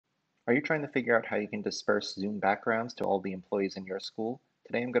Are you trying to figure out how you can disperse Zoom backgrounds to all the employees in your school?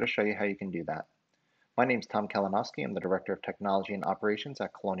 Today I'm going to show you how you can do that. My name is Tom Kalinowski. I'm the Director of Technology and Operations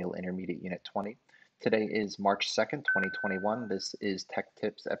at Colonial Intermediate Unit 20. Today is March 2nd, 2021. This is Tech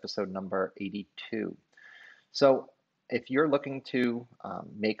Tips episode number 82. So if you're looking to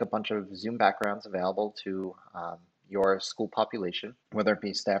make a bunch of Zoom backgrounds available to your school population, whether it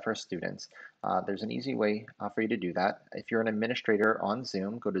be staff or students, there's an easy way for you to do that. If you're an administrator on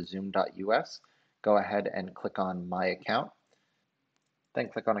Zoom, go to zoom.us, go ahead and click on My Account, then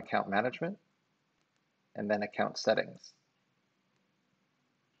click on Account Management, and then Account Settings.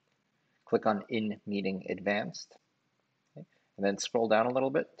 Click on In Meeting Advanced, okay, and then scroll down a little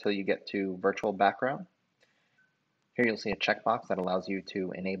bit till you get to Virtual Background. Here you'll see a checkbox that allows you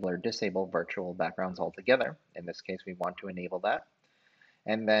to enable or disable virtual backgrounds altogether. In this case, we want to enable that.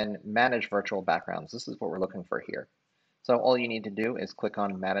 And then Manage Virtual Backgrounds. This is what we're looking for here. So all you need to do is click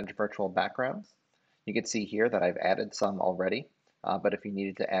on Manage Virtual Backgrounds. You can see here that I've added some already, but if you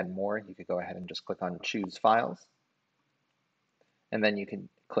needed to add more, you could go ahead and just click on Choose Files. And then you can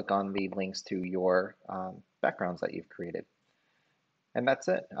click on the links to your backgrounds that you've created. And that's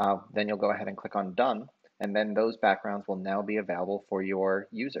it. Then you'll go ahead and click on Done. And then those backgrounds will now be available for your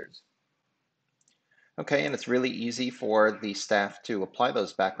users. Okay, and it's really easy for the staff to apply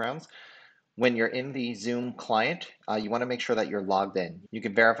those backgrounds. When you're in the Zoom client, you want to make sure that you're logged in. You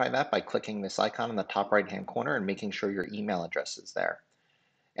can verify that by clicking this icon in the top right-hand corner and making sure your email address is there.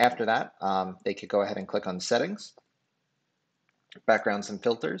 After that, they could go ahead and click on Settings, Backgrounds and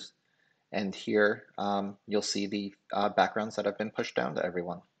Filters, and here you'll see the backgrounds that have been pushed down to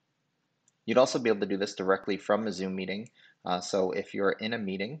everyone. You'd also be able to do this directly from a Zoom meeting. So if you're in a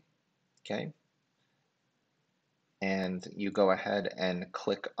meeting, okay, and you go ahead and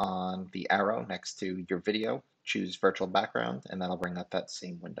click on the arrow next to your video, choose virtual background, and that'll bring up that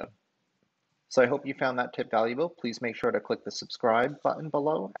same window. So I hope you found that tip valuable. Please make sure to click the subscribe button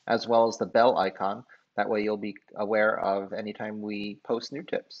below, as well as the bell icon. That way you'll be aware of anytime we post new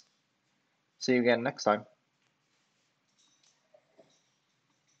tips. See you again next time.